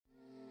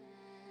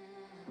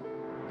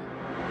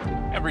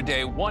Every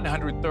day,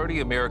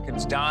 130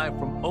 Americans die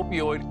from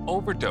opioid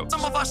overdose.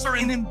 Some of us are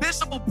in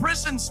invisible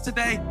prisons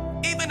today,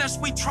 even as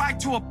we try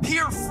to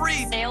appear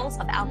free. Sales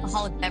of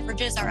alcoholic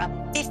beverages are up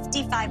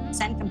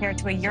 55% compared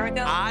to a year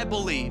ago. I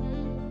believe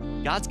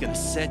God's going to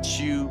set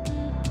you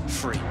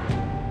free.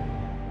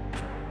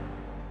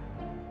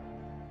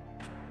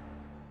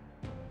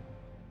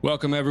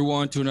 Welcome,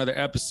 everyone, to another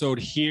episode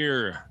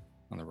here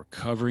on the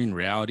Recovering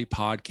Reality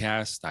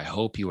Podcast. I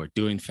hope you are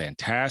doing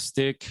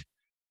fantastic.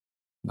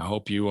 And I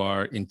hope you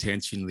are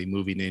intentionally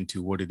moving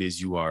into what it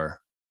is you are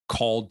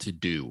called to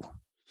do.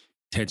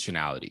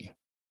 Intentionality,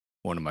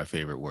 one of my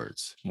favorite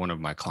words, one of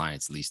my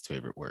clients' least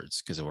favorite words,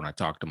 because when I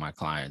talk to my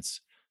clients,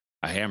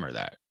 I hammer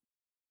that.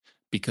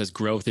 Because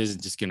growth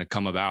isn't just going to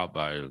come about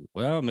by,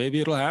 well,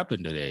 maybe it'll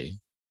happen today.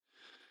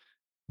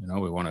 You know,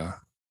 we want to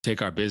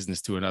take our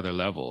business to another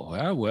level.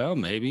 Well,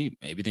 maybe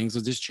things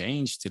will just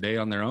change today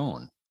on their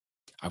own.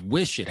 I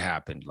wish it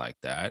happened like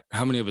that.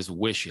 How many of us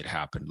wish it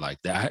happened like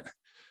that?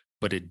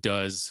 But it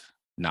does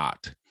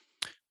not.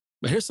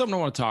 But here's something I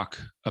want to talk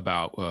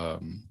about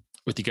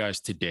with you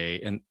guys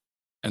today. And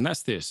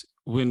that's this.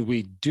 When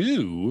we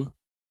do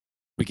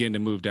begin to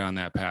move down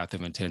that path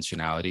of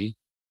intentionality,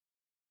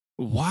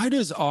 why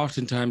does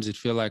oftentimes it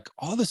feel like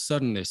all of a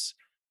sudden this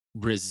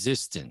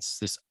resistance,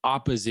 this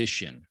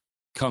opposition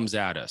comes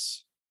at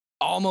us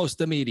almost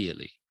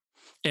immediately?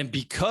 And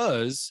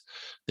because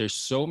there's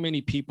so many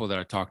people that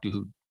I talk to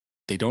who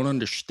they don't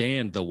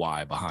understand the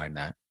why behind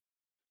that.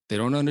 They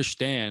don't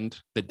understand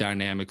the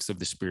dynamics of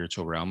the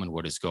spiritual realm and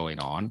what is going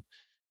on.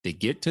 They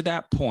get to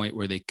that point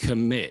where they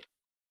commit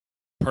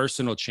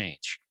personal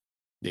change.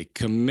 They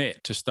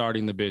commit to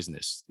starting the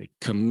business. They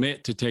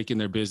commit to taking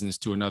their business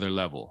to another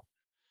level.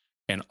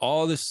 And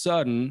all of a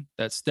sudden,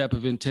 that step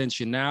of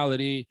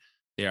intentionality,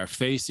 they are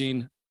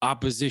facing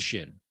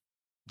opposition.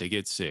 They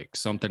get sick.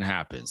 Something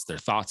happens. Their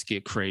thoughts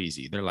get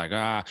crazy. They're like,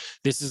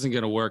 this isn't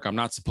going to work. I'm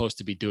not supposed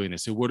to be doing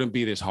this. It wouldn't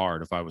be this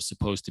hard if I was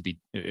supposed to be,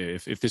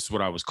 if this is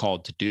what I was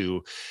called to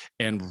do.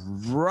 And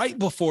right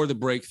before the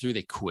breakthrough,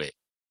 they quit.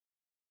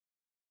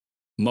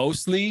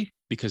 Mostly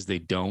because they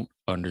don't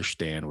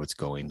understand what's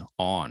going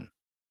on.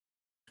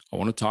 I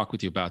want to talk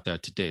with you about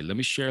that today. Let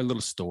me share a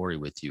little story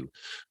with you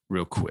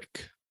real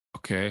quick.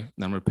 Okay.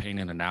 Then I'm going to paint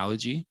an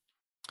analogy.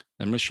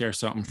 Then I'm going to share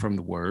something from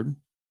the word.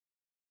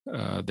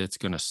 That's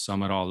going to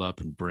sum it all up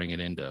and bring it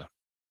into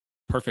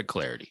perfect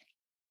clarity.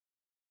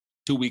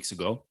 2 weeks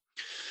ago,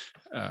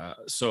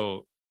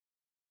 so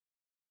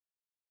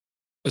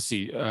let's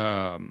see,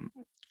 a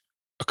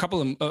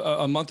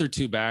month or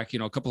two back,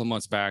 a couple of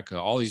months back,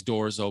 all these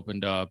doors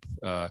opened up.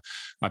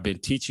 I've been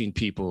teaching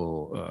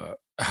people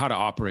how to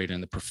operate in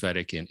the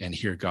prophetic and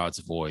hear God's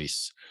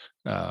voice,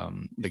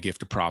 the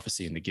gift of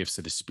prophecy and the gifts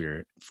of the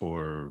Spirit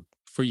for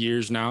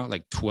years now,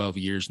 like 12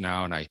 years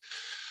now, and I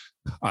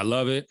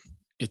love it.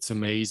 It's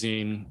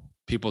amazing.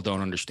 People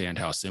don't understand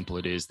how simple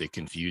it is. They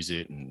confuse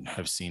it and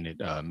have seen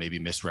it maybe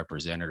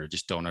misrepresented or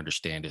just don't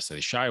understand it. So they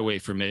shy away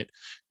from it.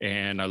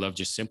 And I love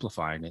just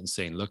simplifying it and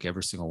saying, look,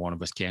 every single one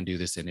of us can do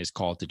this and is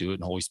called to do it.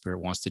 And the Holy Spirit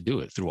wants to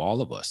do it through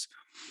all of us.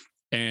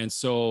 And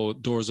so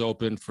doors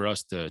open for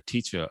us to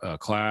teach a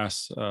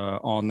class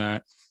on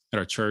that at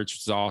our church.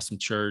 It's an awesome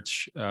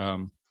church.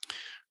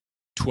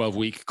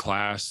 12-week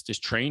class,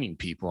 just training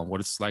people on what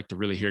it's like to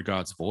really hear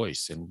God's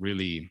voice and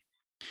really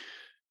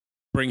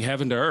bring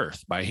heaven to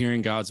earth by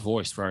hearing God's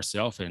voice for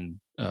ourselves and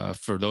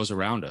for those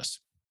around us.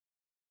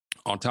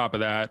 On top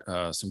of that,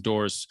 some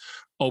doors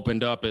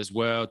opened up as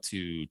well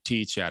to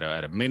teach at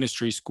a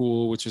ministry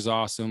school, which is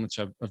awesome, which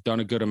I've done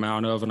a good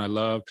amount of and I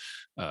love.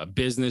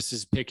 Business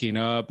is picking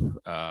up.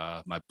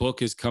 My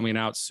book is coming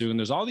out soon.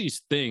 There's all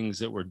these things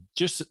that were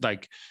just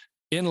like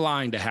in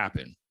line to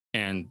happen.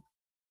 And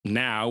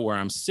now where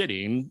I'm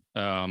sitting,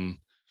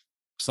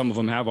 some of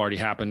them have already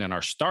happened and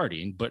are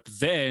starting, but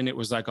then it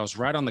was like I was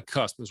right on the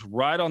cusp. It was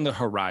right on the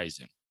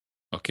horizon,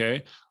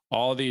 okay?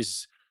 All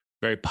these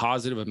very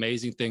positive,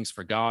 amazing things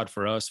for God,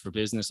 for us, for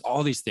business,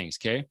 all these things,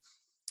 okay?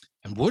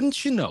 And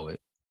wouldn't you know it,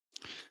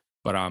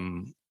 but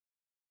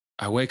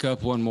I wake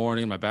up one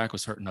morning, my back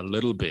was hurting a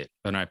little bit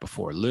the night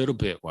before, a little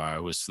bit while I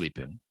was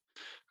sleeping.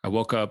 I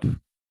woke up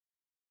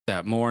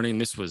that morning.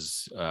 This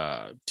was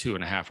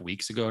 2.5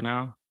 weeks ago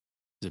now.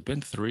 Has it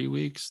been 3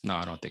 weeks? No,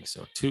 I don't think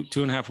so.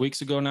 2.5 weeks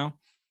ago now.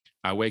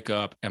 I wake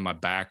up and my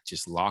back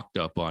just locked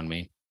up on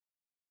me.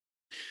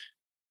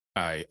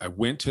 I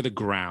went to the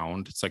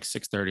ground. It's like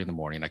 6:30 in the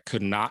morning. I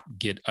could not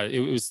get, it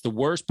was the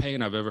worst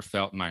pain I've ever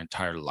felt in my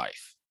entire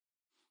life.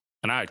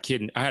 And I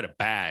had a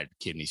bad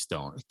kidney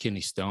stones.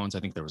 I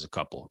think there was a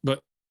couple,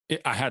 but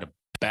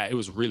it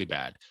was really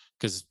bad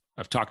because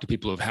I've talked to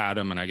people who've had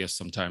them and I guess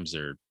sometimes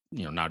they're,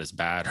 not as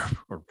bad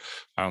or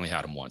I only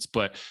had them once,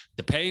 but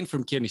the pain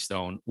from kidney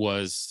stone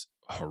was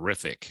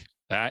horrific.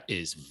 That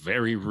is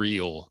very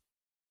real,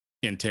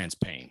 intense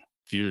pain.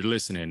 If you're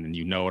listening and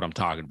you know what I'm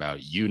talking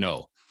about,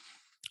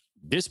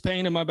 this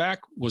pain in my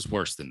back was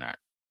worse than that,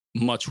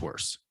 much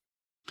worse.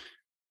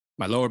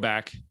 My lower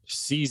back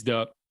seized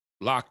up,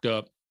 locked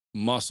up,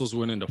 Muscles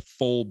went into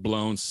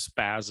full-blown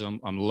spasm.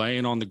 I'm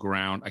laying on the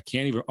ground.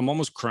 I'm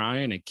almost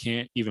crying and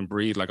can't even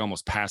breathe, like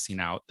almost passing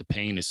out. The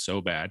pain is so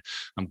bad.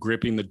 I'm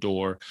gripping the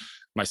door.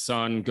 My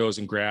son goes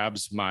and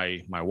grabs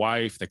my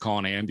wife. They call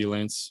an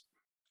ambulance.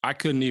 I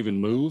couldn't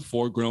even move.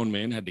 4 grown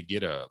men had to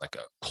get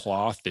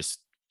this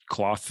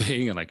cloth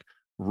thing, and like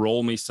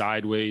roll me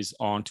sideways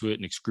onto it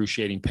in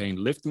excruciating pain,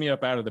 lift me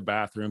up out of the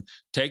bathroom,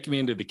 take me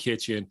into the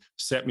kitchen,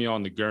 set me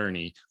on the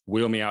gurney,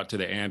 wheel me out to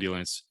the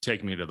ambulance,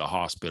 take me to the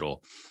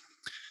hospital.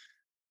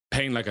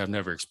 Pain like I've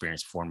never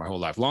experienced before in my whole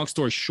life. Long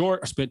story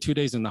short, I spent 2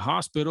 days in the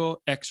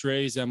hospital,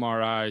 x-rays,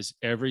 MRIs,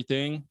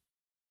 everything.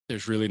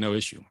 There's really no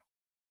issue.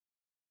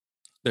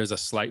 There's a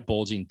slight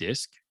bulging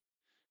disc.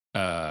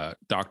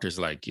 Doctors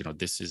like,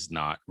 this is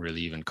not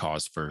really even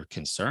cause for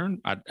concern.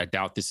 I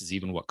doubt this is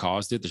even what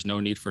caused it. There's no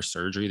need for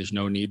surgery. There's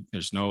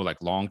no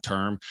like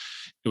long-term.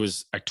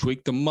 I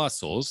tweaked the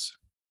muscles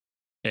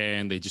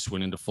and they just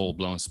went into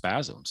full-blown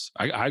spasms.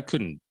 I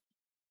didn't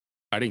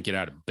get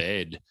out of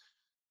bed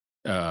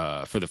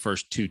for the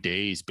first 2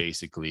 days,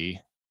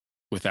 basically,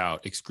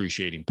 without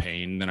excruciating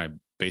pain. Then I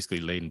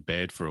basically laid in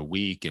bed for a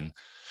week, and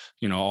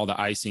all the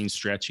icing,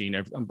 stretching,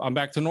 I'm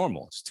back to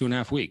normal. It's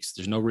 2.5 weeks.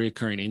 There's no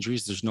reoccurring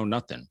injuries. There's no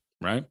nothing,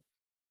 right?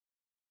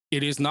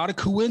 It is not a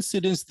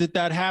coincidence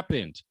that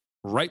happened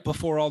right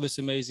before all this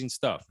amazing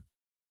stuff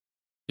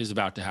is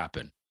about to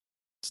happen.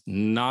 It's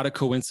not a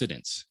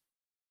coincidence,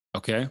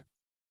 okay?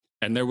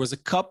 And there was a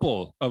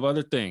couple of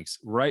other things.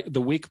 Right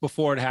the week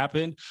before it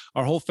happened,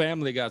 our whole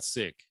family got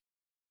sick.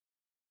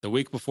 The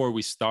week before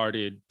we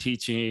started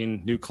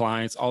teaching new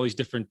clients, all these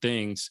different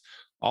things,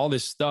 all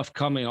this stuff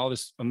coming, all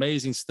this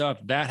amazing stuff,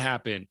 that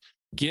happened.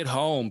 Get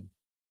home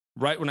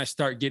right when I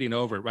start getting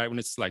over it, right when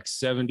it's like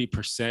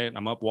 70%,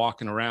 I'm up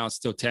walking around,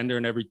 still tender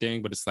and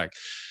everything, but it's like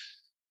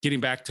getting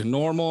back to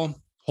normal.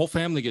 Whole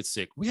family gets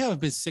sick. We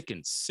haven't been sick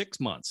in 6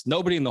 months.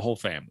 Nobody in the whole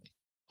family.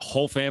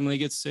 Whole family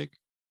gets sick.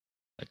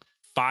 Like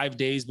 5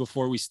 days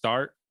before we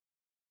start.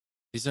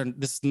 This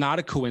is not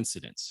a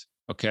coincidence,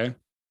 okay?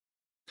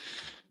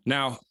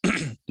 Now,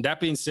 that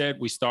being said,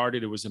 we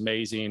started. It was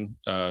amazing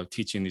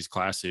teaching these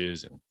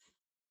classes and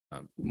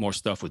more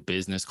stuff with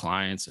business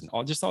clients and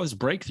all this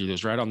breakthrough that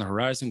was right on the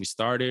horizon. We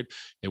started.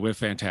 It went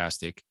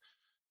fantastic.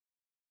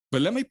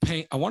 But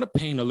I want to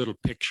paint a little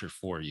picture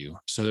for you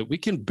so that we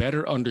can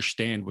better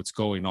understand what's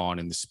going on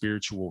in the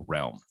spiritual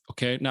realm.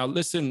 Okay. Now,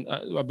 listen,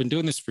 I've been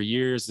doing this for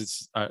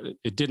years.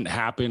 It didn't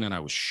happen. And I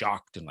was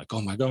shocked and like,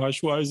 oh my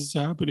gosh, why is this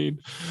happening?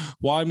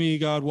 Why me,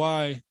 God?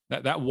 Why?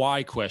 That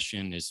why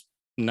question is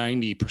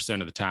 90%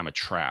 of the time a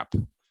trap.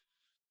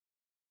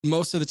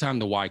 Most of the time,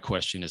 the why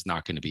question is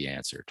not going to be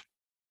answered,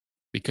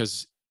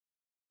 because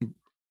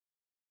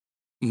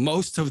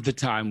most of the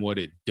time what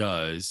it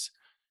does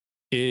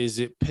is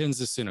it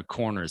pins us in a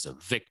corner as a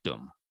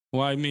victim.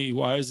 Why me?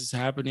 Why is this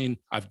happening?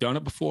 I've done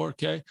it before,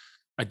 okay?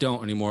 I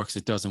don't anymore because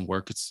it doesn't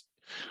work.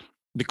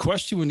 The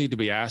question we need to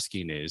be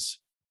asking is,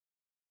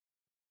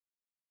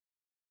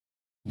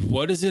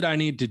 what is it I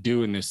need to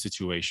do in this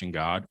situation,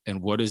 God?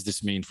 And what does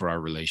this mean for our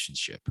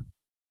relationship?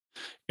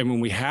 And when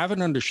we have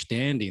an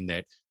understanding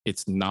that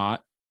it's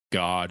not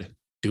God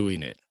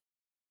doing it,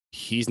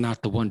 He's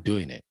not the one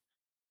doing it.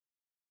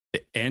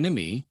 The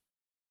enemy,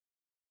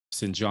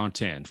 it's in John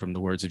 10, from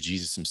the words of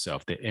Jesus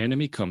himself, the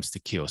enemy comes to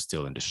kill,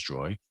 steal, and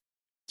destroy.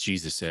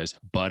 Jesus says,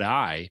 but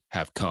I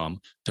have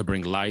come to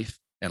bring life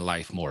and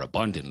life more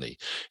abundantly.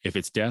 If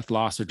it's death,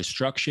 loss, or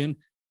destruction,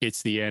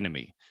 it's the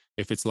enemy.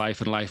 If it's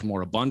life and life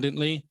more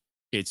abundantly,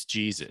 it's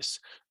Jesus.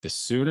 The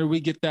sooner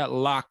we get that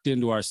locked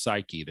into our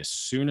psyche, the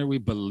sooner we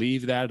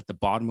believe that at the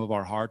bottom of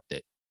our heart,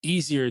 the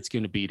easier it's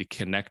going to be to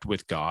connect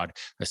with God,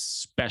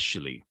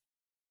 especially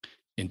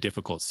in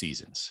difficult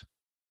seasons.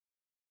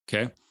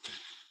 Okay? Let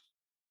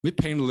me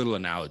paint a little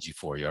analogy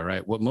for you, all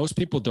right? What most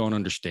people don't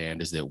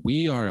understand is that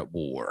we are at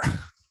war.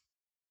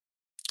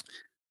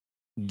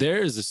 There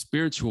is a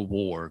spiritual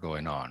war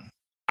going on.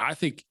 I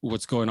think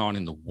what's going on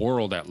in the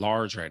world at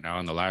large right now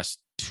in the last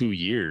 2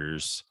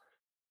 years,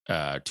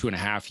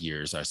 2.5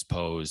 years, I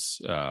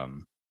suppose,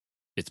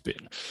 it's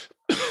been,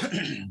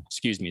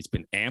 it's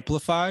been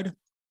amplified.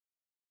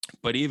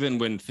 But even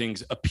when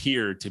things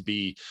appear to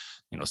be,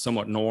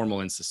 somewhat normal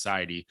in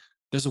society,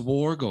 there's a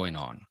war going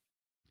on.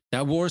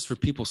 That war is for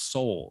people's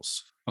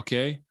souls,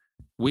 okay?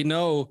 We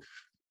know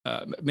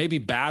maybe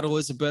battle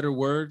is a better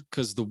word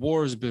because the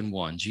war has been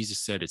won. Jesus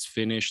said it's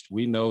finished.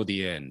 We know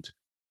the end,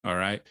 all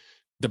right?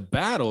 The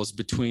battles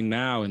between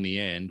now and the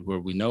end, where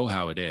we know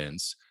how it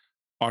ends,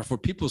 are for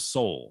people's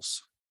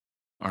souls,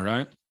 all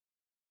right?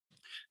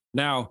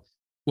 Now,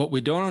 what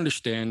we don't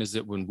understand is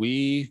that when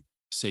we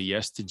say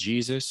yes to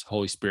Jesus,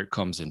 Holy Spirit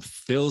comes and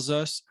fills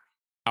us.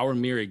 Our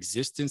mere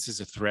existence is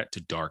a threat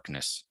to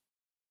darkness,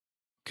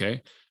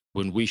 okay?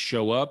 When we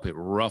show up, it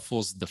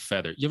ruffles the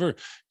feather. You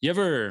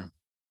ever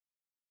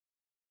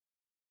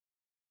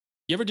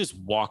just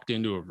walked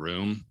into a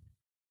room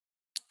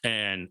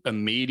and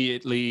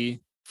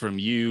immediately from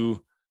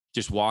you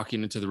just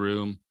walking into the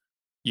room,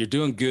 you're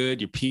doing good,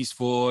 you're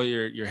peaceful,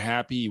 you're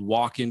happy, you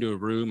walk into a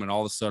room and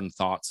all of a sudden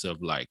thoughts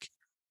of like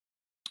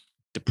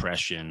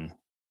depression,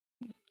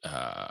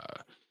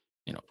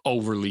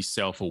 overly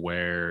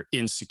self-aware,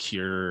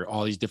 insecure,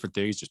 all these different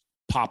things just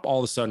pop all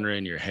of a sudden right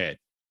in your head.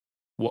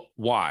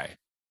 Why?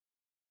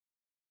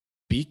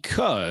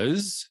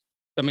 Because,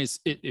 I mean,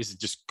 it's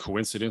just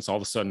coincidence. All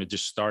of a sudden, it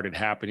just started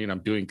happening. I'm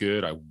doing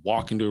good. I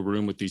walk into a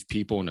room with these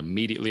people and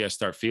immediately I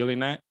start feeling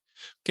that.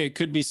 Okay, it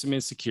could be some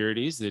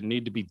insecurities that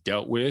need to be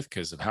dealt with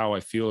because of how I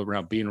feel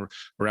around being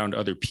around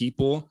other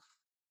people.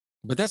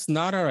 But that's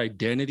not our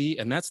identity,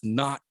 and that's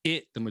not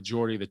it the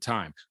majority of the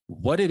time.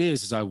 What it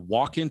is I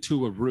walk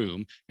into a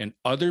room and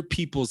other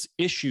people's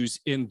issues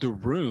in the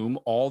room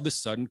all of a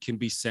sudden can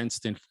be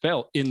sensed and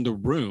felt in the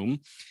room,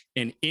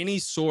 and any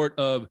sort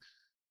of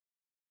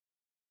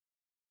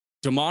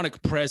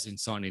demonic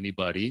presence on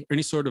anybody or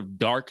any sort of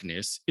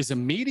darkness is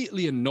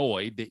immediately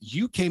annoyed that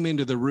you came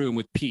into the room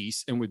with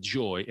peace and with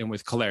joy and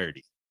with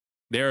clarity.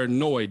 They're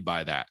annoyed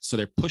by that. So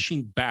they're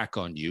pushing back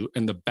on you,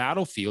 and the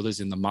battlefield is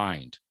in the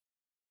mind.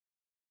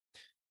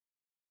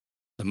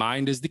 The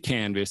mind is the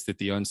canvas that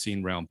the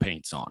unseen realm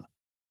paints on.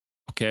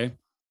 Okay?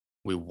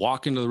 We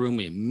walk into the room,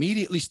 we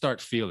immediately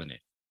start feeling it.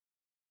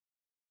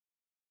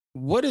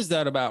 What is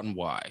that about and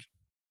why?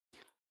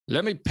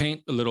 Let me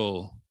paint a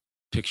little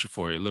picture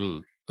for you, a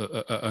little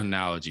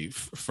analogy,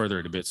 further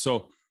it a bit.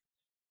 So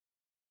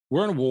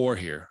we're in a war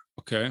here,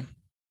 okay?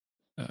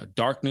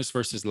 Darkness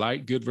versus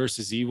light, good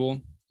versus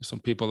evil. Some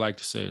people like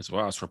to say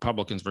it's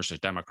Republicans versus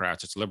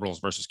Democrats, it's liberals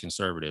versus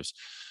conservatives.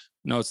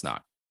 No, it's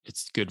not.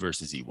 It's good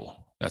versus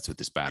evil. That's what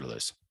this battle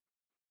is.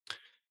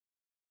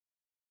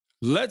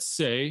 Let's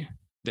say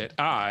that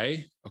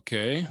I,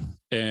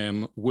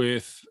 am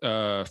with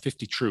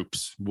 50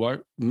 troops.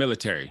 What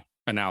military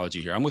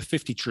analogy here? I'm with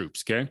 50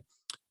 troops, okay?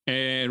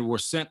 And we're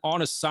sent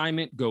on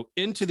assignment, go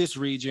into this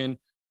region,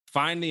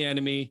 find the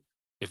enemy,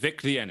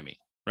 evict the enemy,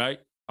 right?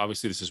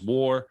 Obviously, this is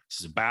war. This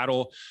is a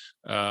battle.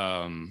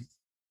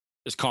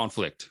 It's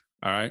conflict,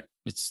 all right?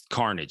 It's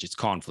carnage. It's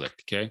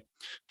conflict, okay?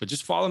 But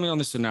just follow me on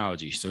this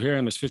analogy. So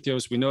here, there's 50 of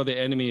us. We know the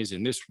enemy is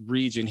in this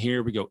region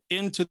here. We go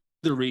into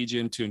the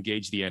region to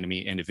engage the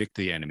enemy and evict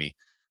the enemy,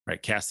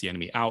 right? Cast the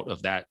enemy out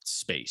of that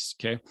space,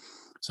 okay?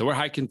 So we're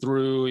hiking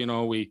through,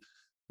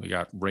 we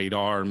got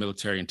radar,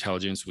 military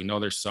intelligence. We know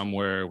they're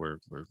somewhere. We're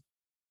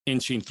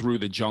inching through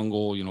the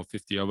jungle,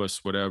 50 of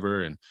us,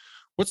 whatever. And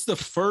what's the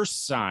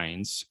first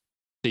signs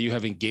that you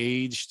have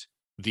engaged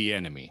the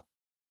enemy?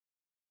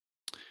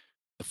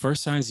 The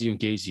first signs you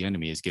engage the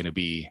enemy is going to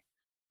be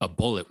a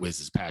bullet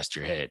whizzes past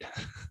your head.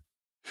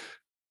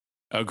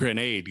 A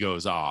grenade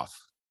goes off.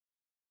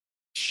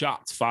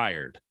 Shots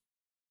fired.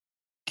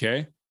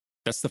 Okay?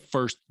 That's the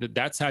first,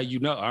 that's how you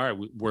know, all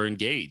right, we're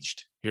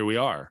engaged. Here we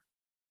are.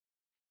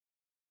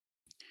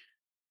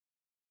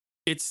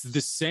 It's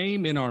the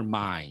same in our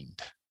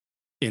mind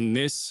in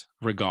this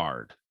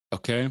regard,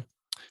 okay?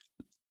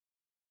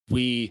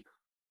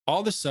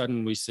 All of a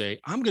sudden we say,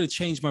 I'm going to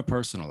change my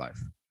personal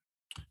life.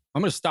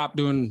 I'm going to stop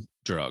doing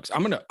drugs.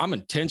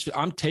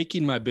 I'm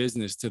taking my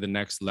business to the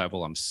next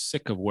level. I'm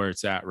sick of where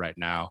it's at right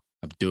now.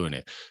 I'm doing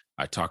it.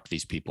 I talk to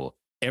these people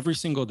every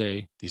single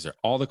day. These are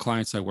all the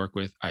clients I work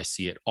with. I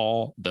see it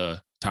all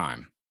the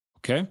time.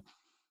 Okay.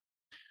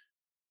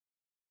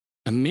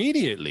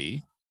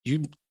 Immediately,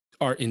 you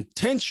are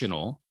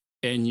intentional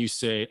and you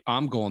say,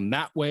 I'm going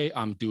that way.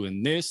 I'm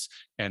doing this.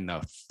 And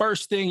the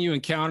first thing you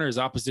encounter is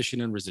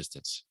opposition and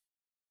resistance.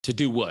 To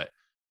do what?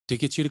 To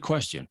get you to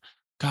question,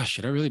 gosh,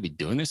 should I really be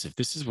doing this? If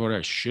this is what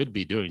I should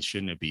be doing,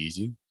 shouldn't it be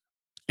easy?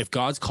 If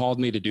God's called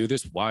me to do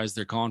this, why is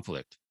there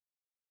conflict?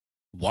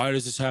 Why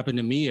does this happen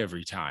to me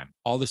every time?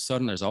 All of a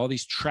sudden, there's all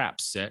these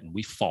traps set and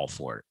we fall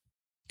for it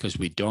because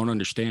we don't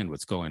understand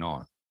what's going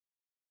on.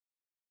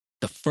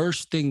 The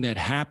first thing that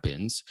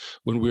happens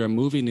when we are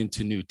moving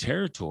into new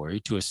territory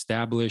to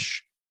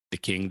establish the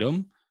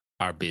kingdom,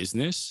 our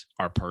business,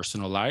 our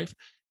personal life,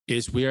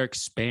 is we are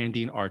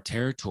expanding our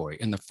territory.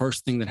 And the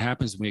first thing that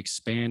happens when we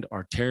expand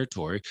our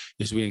territory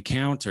is we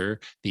encounter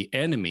the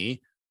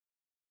enemy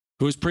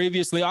who was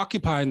previously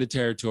occupying the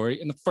territory.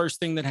 And the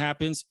first thing that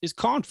happens is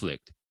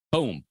conflict.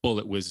 Boom,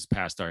 bullet whizzes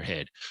past our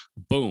head.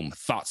 Boom,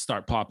 thoughts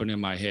start popping in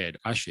my head.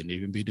 I shouldn't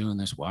even be doing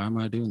this. Why am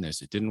I doing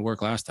this? It didn't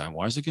work last time.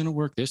 Why is it going to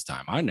work this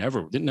time?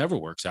 It never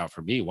works out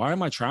for me. Why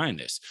am I trying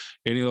this?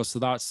 Any of those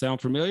thoughts sound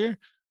familiar?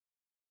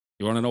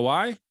 You want to know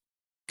why?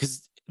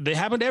 Because they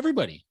happen to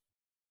everybody.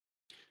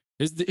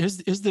 Here's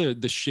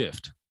the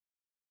shift.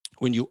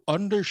 When you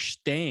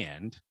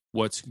understand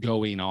what's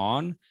going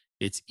on,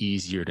 it's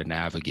easier to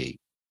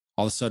navigate.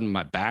 All of a sudden,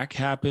 my back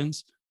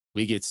happens.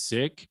 We get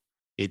sick.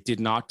 It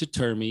did not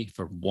deter me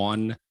for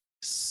 1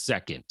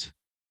 second.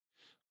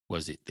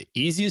 Was it the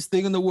easiest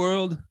thing in the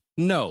world?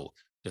 No.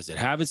 Does it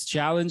have its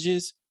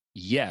challenges?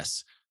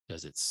 Yes.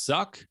 Does it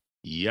suck?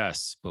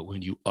 Yes. But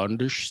when you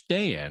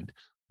understand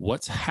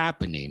what's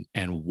happening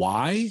and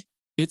why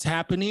it's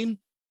happening,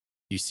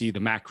 you see the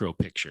macro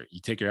picture. You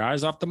take your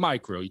eyes off the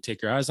micro, you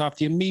take your eyes off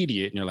the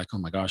immediate, and you're like, oh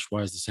my gosh,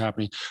 why is this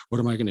happening? What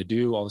am I going to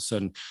do? All of a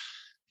sudden,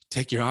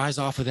 take your eyes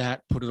off of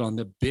that, put it on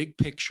the big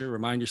picture,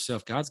 remind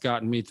yourself, God's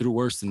gotten me through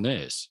worse than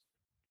this.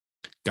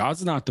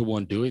 God's not the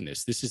one doing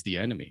this. This is the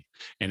enemy.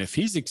 And if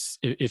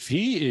if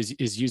he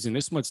is using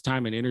this much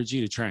time and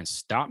energy to try and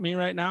stop me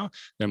right now,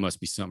 there must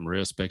be something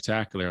real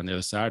spectacular on the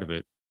other side of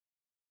it.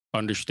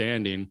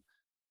 Understanding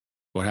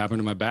what happened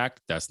to my back,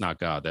 that's not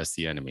God. That's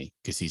the enemy,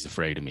 because he's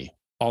afraid of me.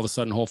 All of a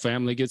sudden, whole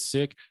family gets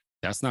sick.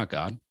 That's not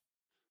God.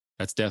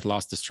 That's death,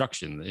 loss,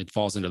 destruction. It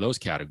falls into those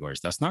categories.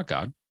 That's not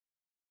God.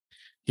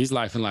 He's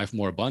life and life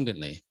more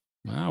abundantly.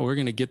 Wow, we're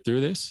going to get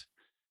through this.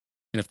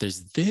 And if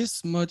there's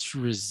this much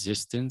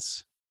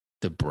resistance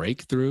to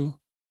break through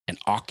and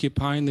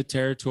occupying the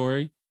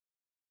territory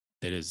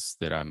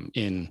that I'm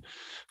in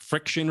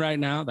friction right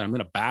now, that I'm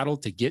in a battle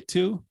to get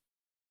to,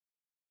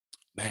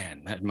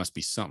 man, that must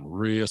be something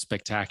real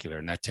spectacular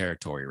in that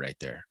territory right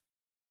there.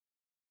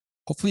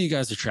 Hopefully you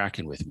guys are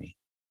tracking with me,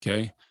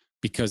 okay?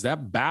 Because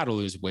that battle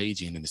is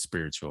waging in the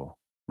spiritual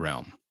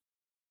realm.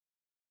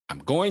 I'm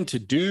going to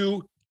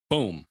do,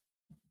 boom,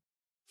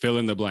 fill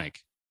in the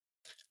blank.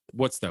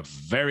 What's the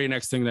very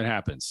next thing that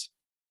happens?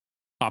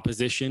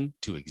 Opposition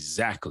to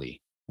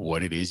exactly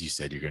what it is you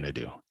said you're going to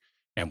do.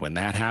 And when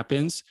that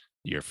happens,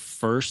 the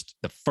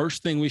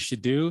first thing we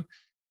should do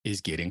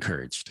is get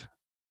encouraged.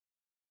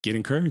 Get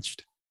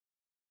encouraged.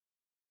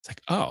 It's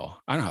like, oh,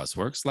 I know how this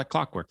works. Like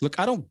clockwork. Look,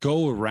 I don't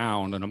go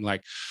around and I'm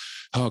like,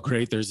 oh,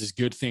 great, there's this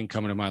good thing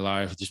coming in my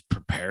life. Just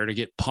prepare to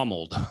get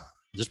pummeled.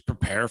 Just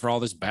prepare for all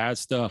this bad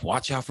stuff.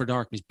 Watch out for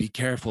darkness. Be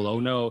careful. Oh,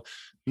 no.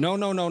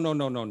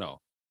 No.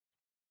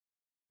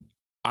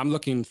 I'm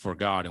looking for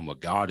God and what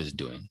God is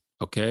doing,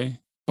 okay?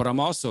 But I'm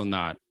also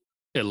not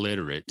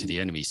illiterate to the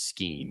enemy's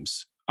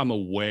schemes. I'm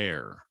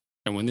aware.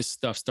 And when this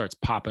stuff starts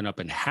popping up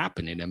and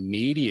happening,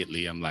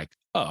 immediately I'm like,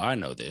 oh, I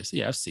know this.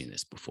 Yeah, I've seen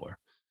this before.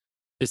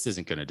 This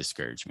isn't going to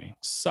discourage me.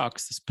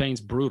 Sucks. This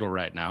pain's brutal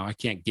right now. I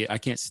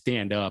can't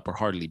stand up or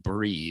hardly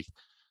breathe.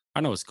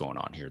 I know what's going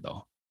on here,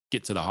 though.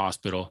 Get to the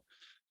hospital.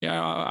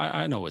 Yeah,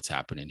 I know what's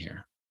happening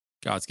here.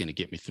 God's going to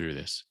get me through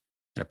this.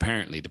 And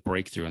apparently the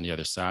breakthrough on the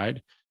other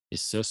side is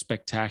so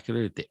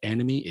spectacular that the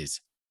enemy is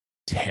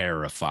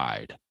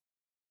terrified.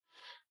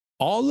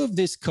 All of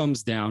this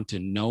comes down to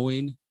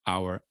knowing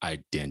our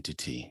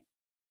identity.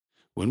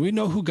 When we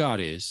know who God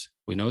is,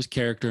 we know his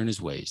character and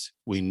his ways,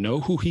 we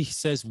know who he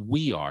says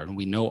we are, and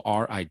we know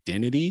our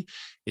identity,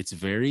 it's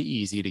very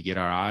easy to get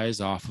our eyes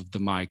off of the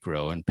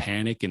micro and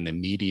panic in the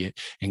immediate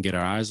and get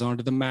our eyes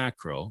onto the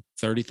macro,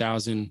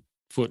 30,000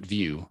 foot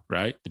view,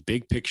 right? The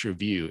big picture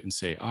view, and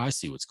say, oh, I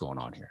see what's going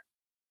on here.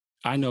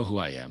 I know who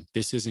I am.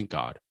 This isn't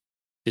God.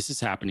 This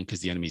is happening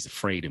because the enemy's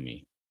afraid of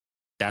me.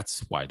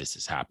 That's why this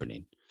is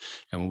happening.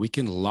 And when we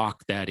can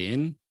lock that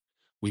in,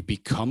 we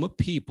become a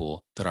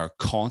people that are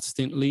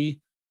constantly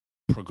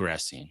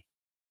progressing.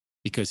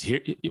 Because here,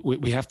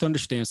 we have to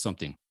understand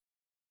something.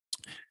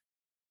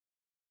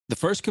 The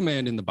first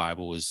command in the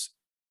Bible is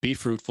be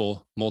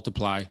fruitful,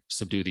 multiply,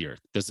 subdue the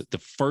earth. That's the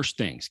first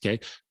things, okay?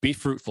 Be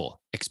fruitful,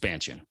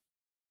 expansion.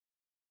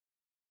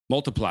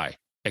 Multiply,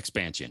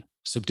 expansion.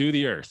 Subdue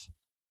the earth.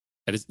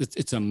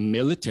 It's a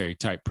military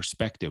type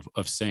perspective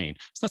of saying,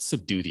 it's not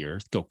subdue the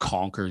earth, go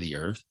conquer the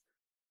earth,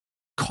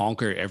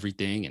 conquer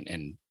everything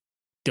and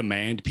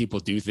demand people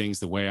do things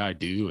the way I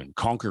do and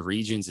conquer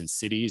regions and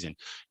cities. And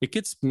it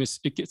gets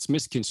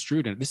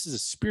misconstrued. And this is a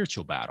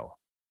spiritual battle,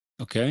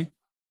 okay?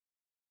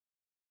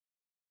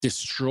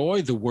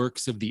 Destroy the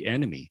works of the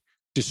enemy,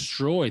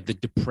 destroy the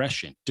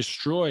depression,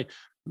 destroy.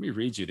 Let me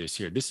read you this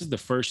here. This is the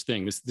first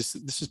thing. This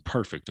is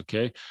perfect,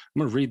 okay? I'm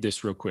going to read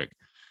this real quick.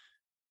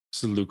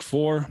 So Luke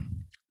 4,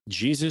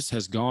 Jesus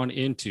has gone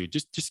into,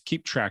 just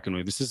keep tracking with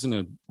me. This isn't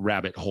a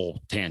rabbit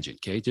hole tangent,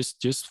 okay?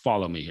 Just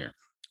follow me here.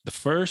 The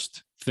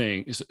first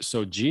thing is,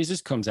 so Jesus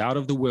comes out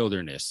of the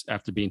wilderness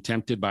after being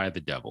tempted by the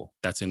devil.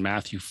 That's in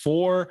Matthew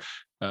 4.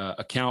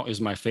 Account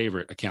is my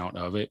favorite account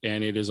of it.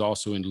 And it is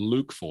also in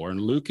Luke 4. And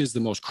Luke is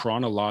the most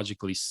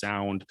chronologically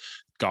sound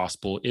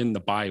gospel in the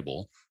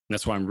Bible. And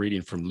that's why I'm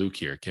reading from Luke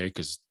here, okay?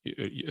 Because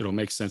it'll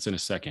make sense in a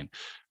second.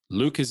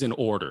 Luke is in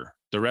order.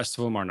 The rest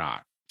of them are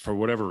not. For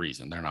whatever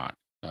reason, they're not.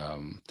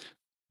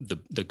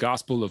 The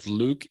Gospel of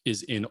Luke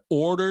is in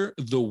order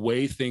the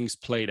way things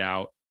played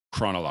out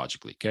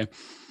chronologically, okay?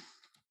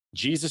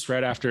 Jesus,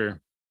 right after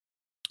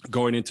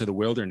going into the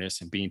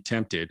wilderness and being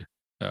tempted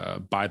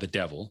by the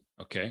devil,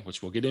 okay,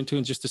 which we'll get into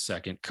in just a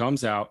second,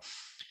 comes out,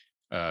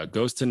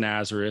 goes to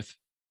Nazareth,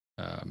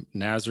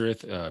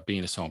 Nazareth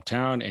being his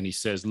hometown, and he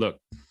says,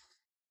 look,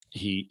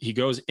 he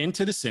goes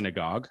into the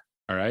synagogue,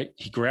 all right?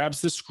 He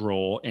grabs the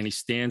scroll and he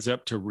stands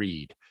up to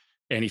read.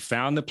 And he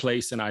found the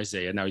place in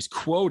Isaiah. Now he's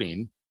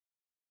quoting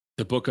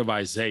the book of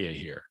Isaiah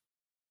here,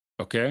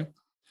 okay?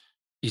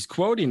 He's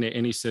quoting it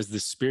and he says, the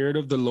Spirit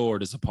of the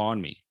Lord is upon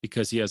me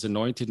because he has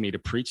anointed me to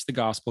preach the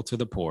gospel to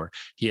the poor.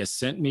 He has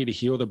sent me to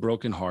heal the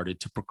brokenhearted,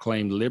 to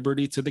proclaim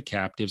liberty to the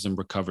captives and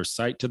recover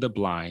sight to the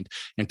blind,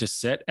 and to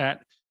set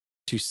at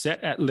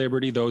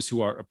liberty those who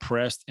are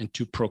oppressed, and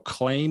to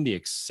proclaim the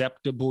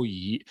acceptable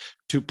year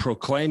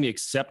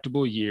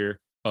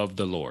of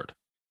the Lord.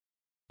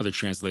 Other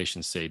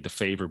translations say the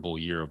favorable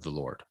year of the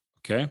Lord,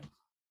 okay?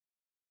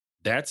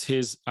 That's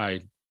his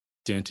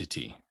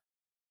identity.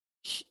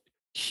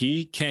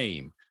 He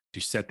came to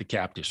set the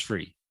captives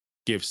free,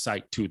 give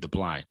sight to the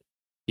blind.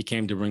 He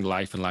came to bring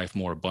life and life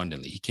more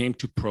abundantly. He came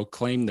to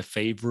proclaim the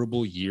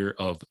favorable year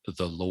of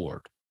the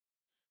Lord.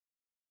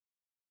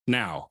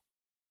 Now,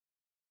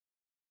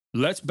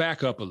 let's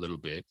back up a little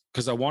bit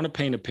because I want to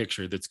paint a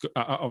picture that's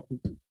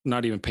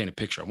not even paint a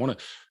picture. I want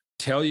to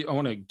tell you, I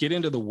want to get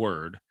into the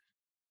word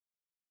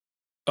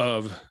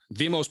of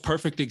the most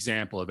perfect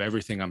example of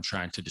everything I'm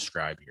trying to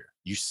describe here.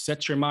 You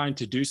set your mind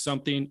to do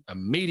something,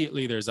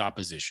 immediately there's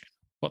opposition.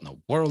 What in the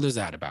world is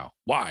that about?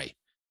 Why?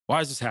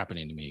 Why is this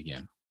happening to me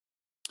again?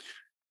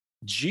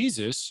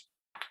 Jesus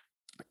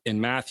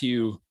in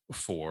Matthew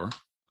 4,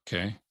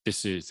 okay,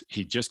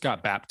 he just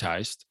got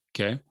baptized,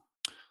 okay?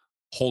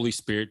 Holy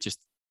Spirit just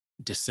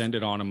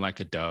descended on him like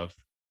a dove.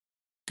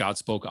 God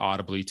spoke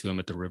audibly to him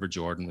at the River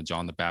Jordan when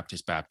John the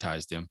Baptist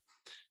baptized him.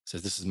 He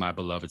says, "This is my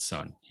beloved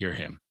son, hear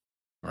him."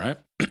 All right.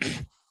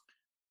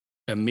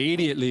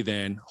 Immediately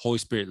then, Holy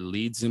Spirit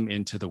leads him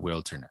into the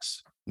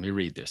wilderness. Let me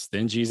read this.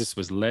 Then Jesus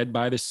was led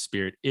by the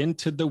Spirit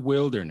into the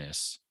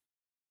wilderness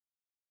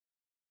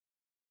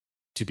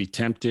to be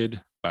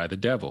tempted by the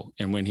devil.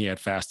 And when he had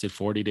fasted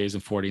 40 days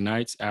and 40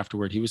 nights,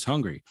 afterward he was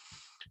hungry.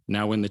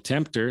 Now, when the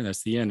tempter,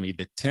 that's the enemy,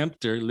 the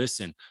tempter,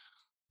 listen,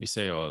 we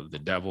say, oh, the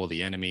devil,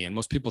 the enemy, and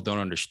most people don't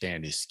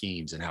understand his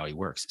schemes and how he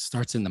works. It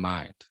starts in the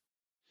mind.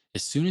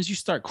 As soon as you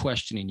start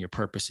questioning your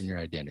purpose and your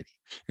identity,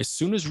 as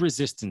soon as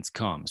resistance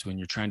comes when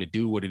you're trying to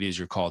do what it is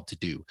you're called to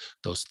do,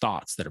 those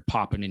thoughts that are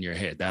popping in your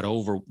head, that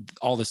all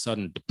of a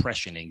sudden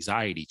depression,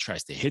 anxiety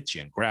tries to hit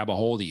you and grab a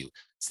hold of you.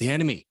 It's the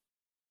enemy.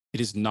 It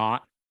is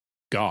not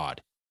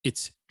God.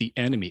 It's the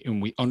enemy.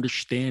 And we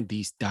understand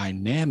these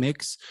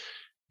dynamics.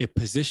 It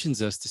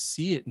positions us to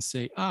see it and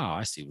say, oh,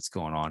 I see what's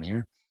going on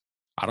here.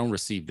 I don't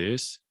receive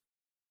this.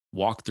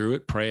 Walk through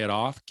it, pray it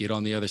off, get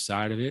on the other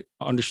side of it,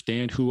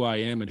 understand who I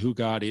am and who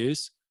God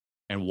is,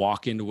 and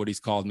walk into what he's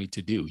called me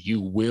to do.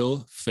 You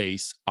will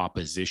face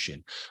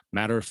opposition.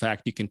 Matter of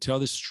fact, you can tell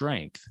the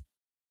strength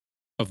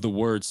of the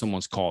word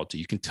someone's called to.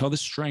 You can tell the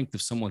strength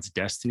of someone's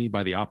destiny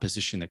by the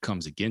opposition that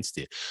comes against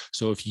it.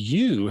 So if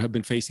you have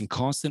been facing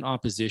constant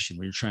opposition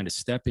when you're trying to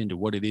step into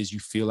what it is you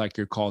feel like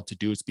you're called to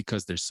do, it's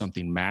because there's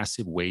something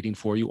massive waiting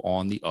for you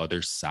on the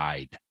other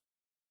side.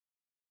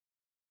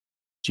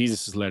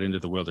 Jesus is led into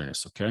the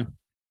wilderness, okay?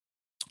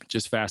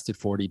 Just fasted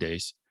 40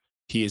 days.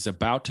 He is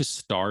about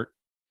to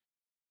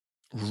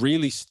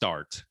really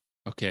start,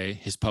 okay,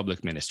 his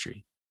public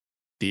ministry.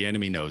 The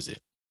enemy knows it.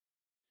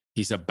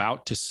 He's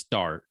about to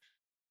start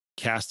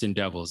casting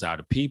devils out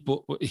of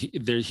people.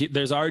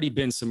 There's already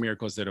been some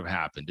miracles that have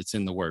happened. It's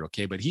in the word,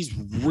 okay? But he's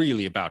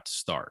really about to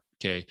start,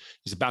 okay?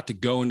 He's about to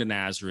go into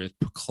Nazareth,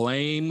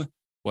 proclaim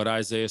what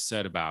Isaiah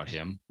said about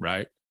him,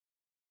 right?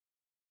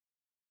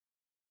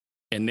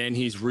 And then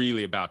he's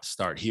really about to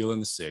start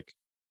healing the sick,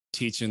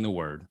 teaching the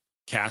word,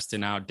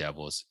 casting out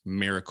devils,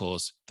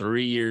 miracles.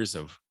 3 years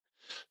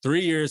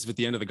at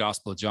the end of the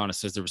Gospel of John, it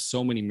says there were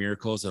so many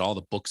miracles that all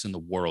the books in the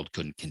world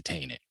couldn't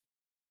contain it.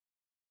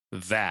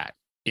 That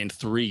in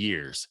 3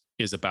 years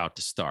is about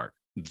to start.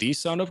 The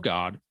Son of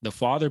God, the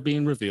Father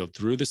being revealed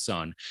through the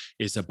Son,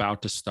 is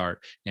about to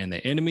start. And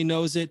the enemy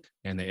knows it,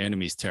 and the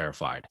enemy's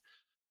terrified.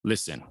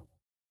 Listen.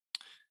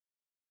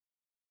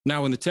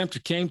 Now, when the tempter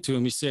came to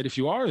him, he said, if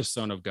you are the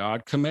Son of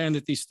God, command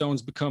that these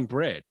stones become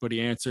bread. But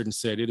he answered and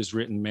said, it is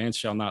written, man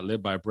shall not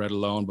live by bread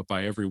alone, but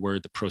by every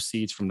word that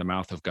proceeds from the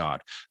mouth of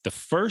God. The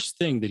first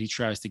thing that he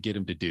tries to get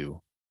him to do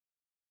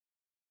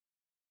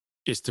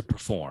is to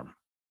perform.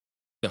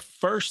 The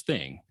first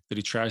thing that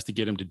he tries to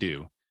get him to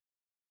do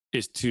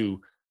is to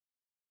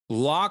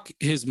lock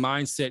his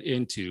mindset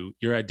into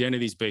your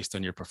identity is based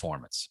on your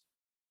performance.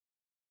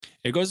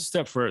 It goes a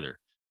step further.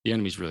 The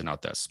enemy's really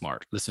not that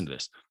smart. Listen to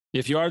this.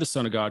 If you are the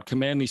Son of God,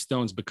 command these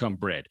stones become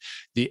bread.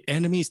 The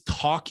enemy's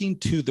talking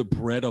to the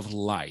bread of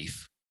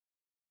life.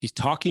 He's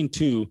talking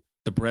to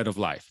the bread of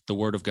life, the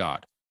word of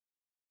God,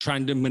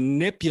 trying to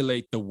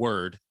manipulate the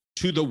word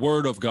to the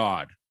word of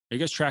God. Are you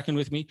guys tracking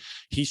with me?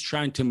 He's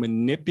trying to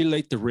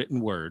manipulate the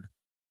written word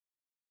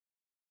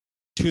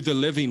to the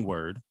living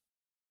word.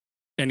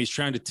 And he's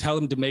trying to tell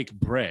him to make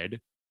bread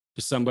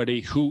to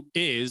somebody who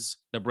is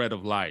the bread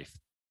of life.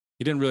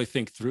 He didn't really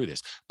think through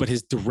this, but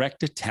his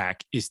direct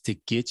attack is to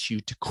get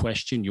you to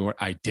question your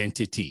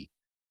identity.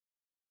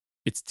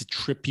 It's to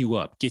trip you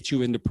up, get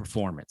you into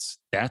performance.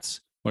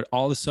 That's what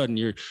all of a sudden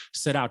you're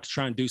set out to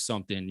try and do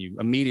something. You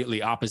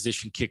immediately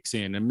opposition kicks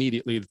in.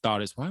 Immediately the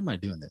thought is, why am I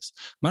doing this?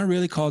 Am I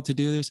really called to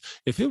do this?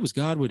 If it was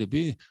God, would it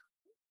be?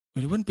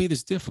 It wouldn't be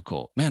this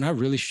difficult. Man, I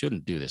really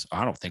shouldn't do this.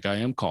 I don't think I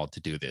am called to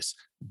do this.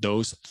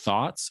 Those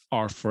thoughts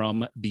are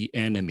from the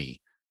enemy,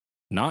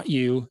 not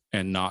you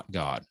and not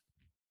God.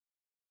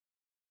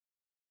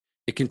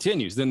 It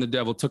continues. Then the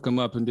devil took him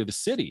up into the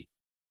city,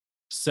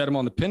 set him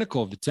on the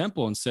pinnacle of the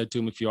temple, and said to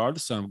him, if you are the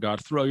Son of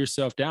God, throw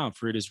yourself down,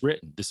 for it is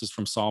written. This is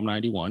from Psalm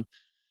 91.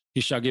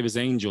 He shall give his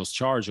angels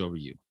charge over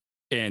you,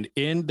 and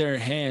in their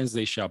hands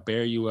they shall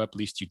bear you up,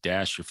 lest you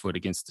dash your foot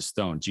against a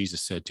stone.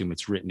 Jesus said to him,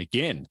 it's written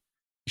again,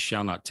 you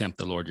shall not tempt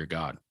the Lord your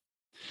God.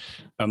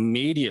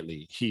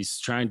 Immediately, he's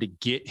trying to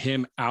get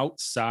him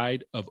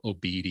outside of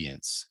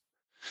obedience.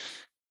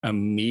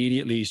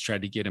 Immediately, he's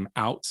tried to get him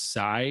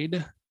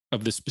outside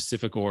of the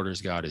specific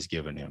orders God has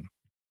given him.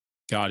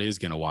 God is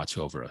going to watch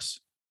over us.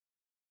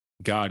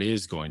 God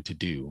is going to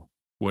do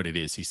what it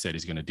is he said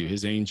he's going to do.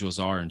 His angels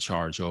are in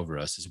charge over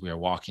us as we are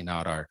walking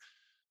out our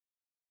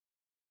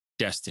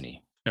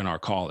destiny and our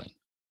calling.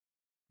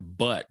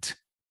 But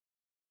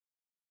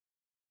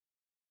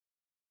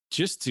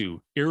just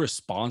to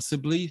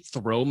irresponsibly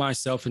throw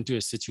myself into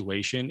a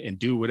situation and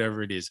do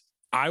whatever it is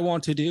I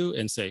want to do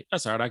and say,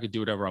 that's all right, I could do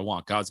whatever I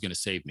want. God's going to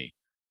save me.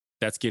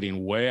 That's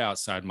getting way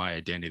outside my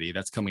identity.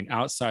 That's coming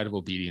outside of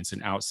obedience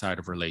and outside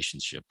of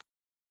relationship.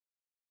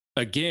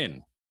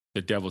 Again,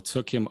 the devil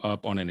took him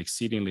up on an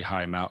exceedingly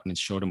high mountain and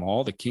showed him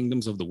all the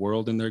kingdoms of the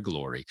world and their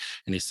glory.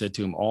 And he said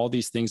to him, all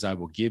these things I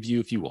will give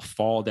you if you will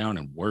fall down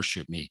and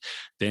worship me.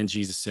 Then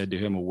Jesus said to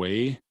him,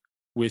 away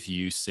with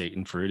you,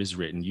 Satan, for it is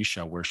written, you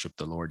shall worship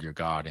the Lord your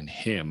God, and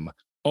him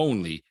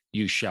only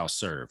you shall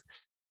serve.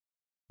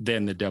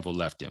 Then the devil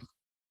left him.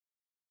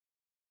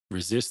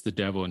 Resist the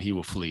devil and he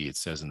will flee, it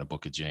says in the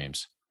book of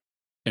James.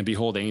 And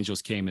behold,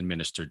 angels came and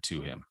ministered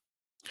to him.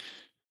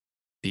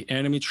 The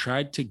enemy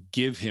tried to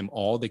give him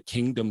all the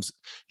kingdoms.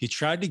 He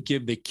tried to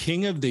give the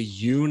king of the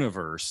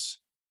universe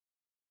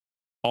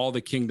all the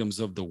kingdoms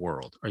of the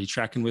world. Are you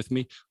tracking with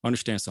me?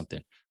 Understand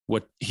something.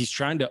 What he's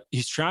trying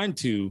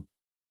to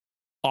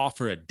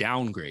offer a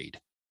downgrade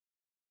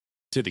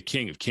to the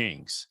King of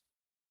Kings.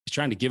 He's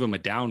trying to give him a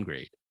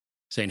downgrade,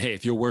 saying, hey,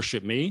 if you'll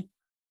worship me,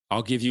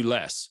 I'll give you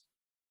less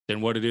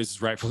than what it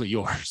is rightfully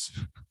yours.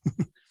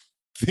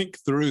 Think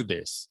through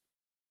this.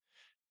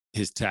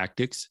 His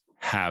tactics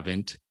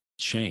haven't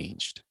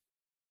changed.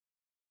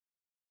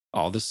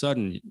 All of a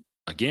sudden,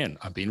 again,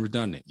 I'm being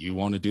redundant. You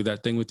want to do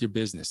that thing with your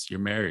business, your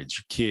marriage,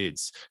 your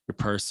kids, your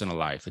personal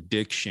life,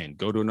 addiction,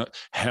 go to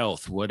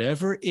health,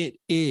 whatever it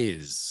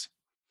is.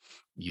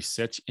 You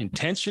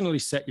intentionally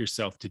set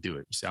yourself to do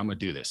it. You say, I'm going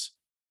to do this.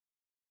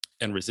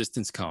 And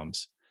resistance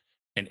comes.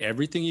 And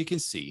everything you can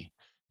see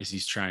is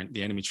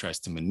the enemy tries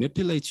to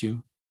manipulate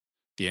you.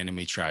 The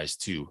enemy tries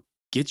to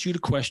get you to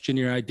question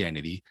your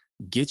identity,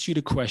 get you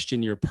to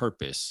question your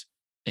purpose,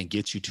 and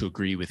get you to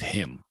agree with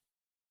him.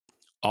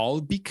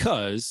 All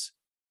because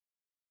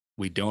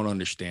we don't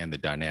understand the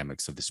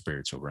dynamics of the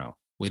spiritual realm.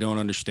 We don't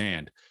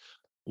understand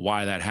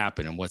why that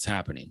happened and what's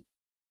happening.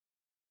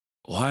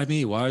 Why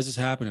me? Why is this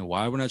happening?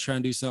 Why would I try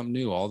and do something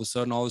new? All of a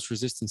sudden, all this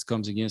resistance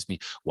comes against me.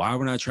 Why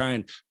would I try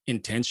and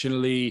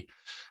intentionally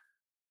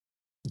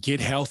get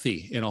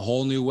healthy in a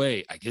whole new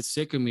way? I get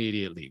sick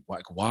immediately.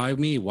 Like, why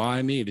me?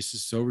 Why me? This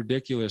is so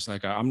ridiculous.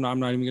 Like, I'm not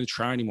even going to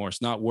try anymore.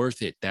 It's not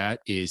worth it. That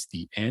is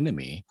the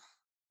enemy.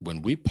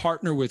 When we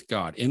partner with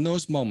God in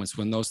those moments,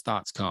 when those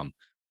thoughts come,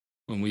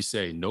 when we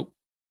say, nope,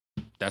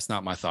 that's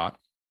not my thought.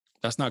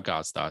 That's not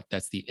God's thought.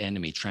 That's the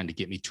enemy trying to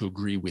get me to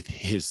agree with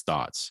his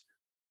thoughts.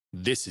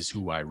 This is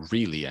who I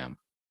really am.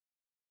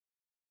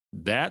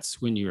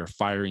 That's when you are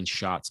firing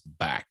shots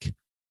back.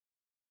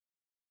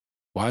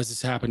 Why is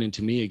this happening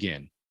to me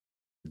again?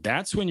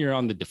 That's when you're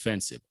on the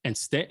defensive.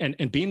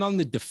 And being on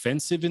the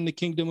defensive in the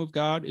kingdom of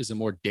God is a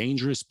more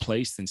dangerous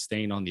place than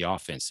staying on the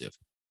offensive.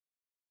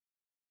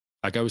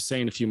 Like I was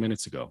saying a few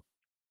minutes ago,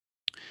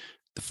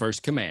 the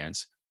first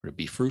commands are to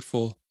be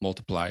fruitful,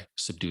 multiply,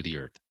 subdue the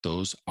earth.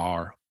 Those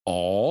are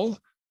all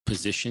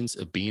positions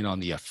of being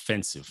on the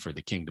offensive for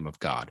the kingdom of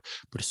God.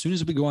 But as soon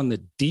as we go on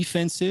the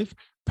defensive,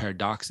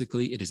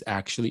 paradoxically, it is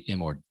actually a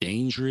more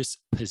dangerous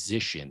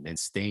position than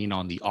staying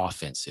on the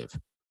offensive.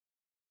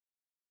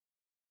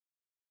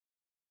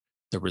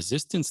 The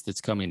resistance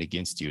that's coming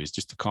against you is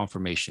just a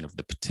confirmation of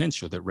the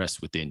potential that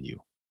rests within you.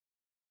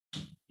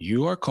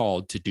 You are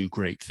called to do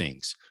great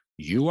things.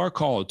 You are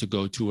called to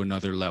go to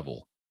another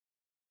level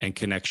and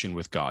connection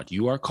with God.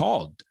 You are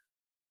called.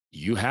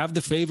 You have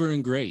the favor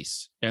and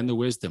grace and the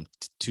wisdom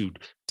to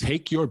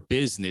take your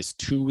business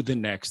to the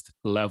next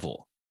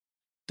level.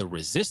 The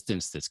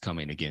resistance that's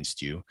coming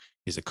against you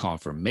is a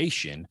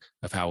confirmation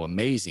of how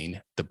amazing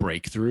the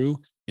breakthrough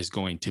is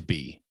going to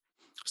be.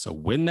 So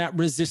when that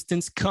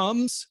resistance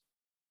comes,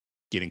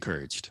 get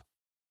encouraged.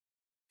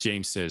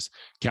 James says,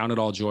 count it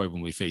all joy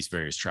when we face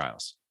various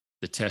trials,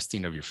 the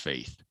testing of your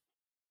faith.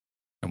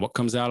 And what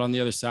comes out on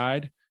the other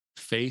side?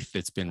 Faith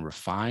that's been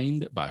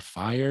refined by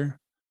fire,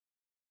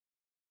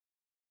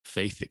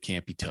 faith that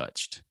can't be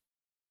touched.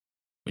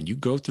 When you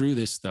go through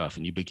this stuff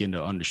and you begin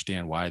to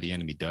understand why the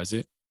enemy does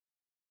it,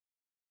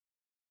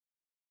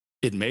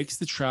 it makes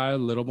the trial a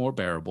little more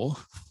bearable.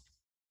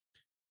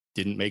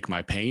 Didn't make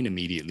my pain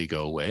immediately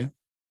go away.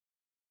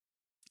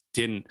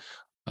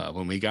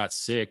 When we got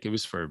sick, it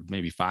was for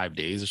maybe 5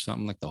 days or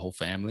something, like the whole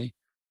family.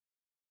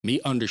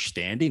 Me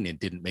understanding it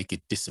didn't make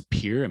it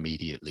disappear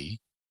immediately,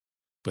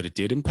 but it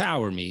did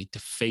empower me to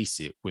face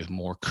it with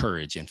more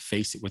courage and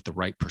face it with the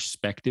right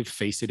perspective,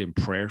 face it in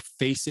prayer,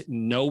 face it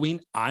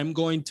knowing I'm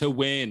going to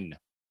win.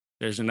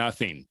 There's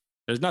nothing.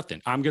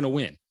 I'm going to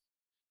win.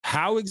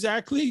 How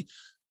exactly?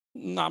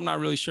 I'm not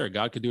really sure.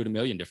 God could do it a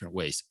million different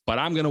ways, but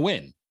I'm going to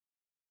win.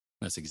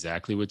 That's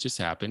exactly what just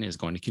happened, is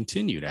going to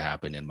continue to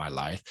happen in my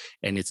life.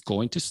 And it's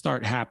going to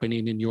start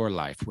happening in your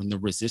life. When the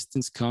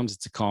resistance comes,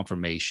 it's a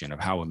confirmation of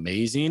how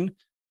amazing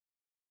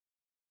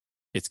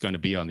it's going to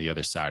be on the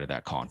other side of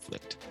that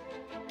conflict.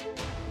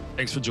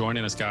 Thanks for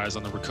joining us, guys,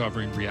 on the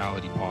Recovering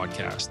Reality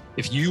podcast.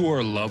 If you or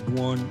a loved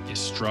one is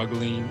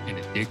struggling in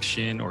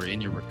addiction or in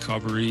your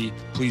recovery,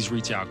 please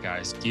reach out,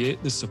 guys.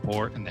 Get the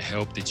support and the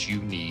help that you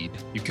need.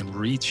 You can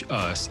reach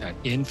us at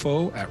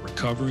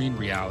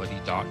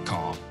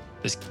info@recoveringreality.com.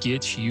 This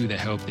gets you the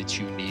help that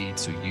you need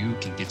so you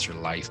can get your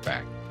life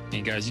back.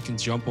 And guys, you can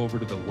jump over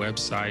to the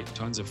website,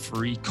 tons of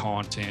free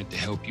content to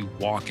help you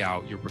walk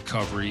out your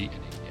recovery in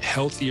a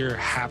healthier,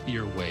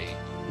 happier way.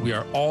 We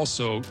are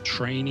also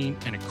training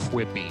and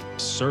equipping,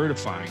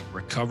 certifying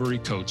recovery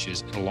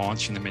coaches and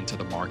launching them into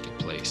the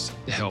marketplace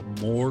to help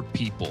more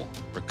people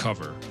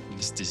recover from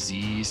this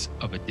disease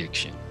of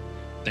addiction.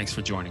 Thanks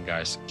for joining,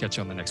 guys. Catch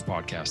you on the next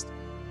podcast.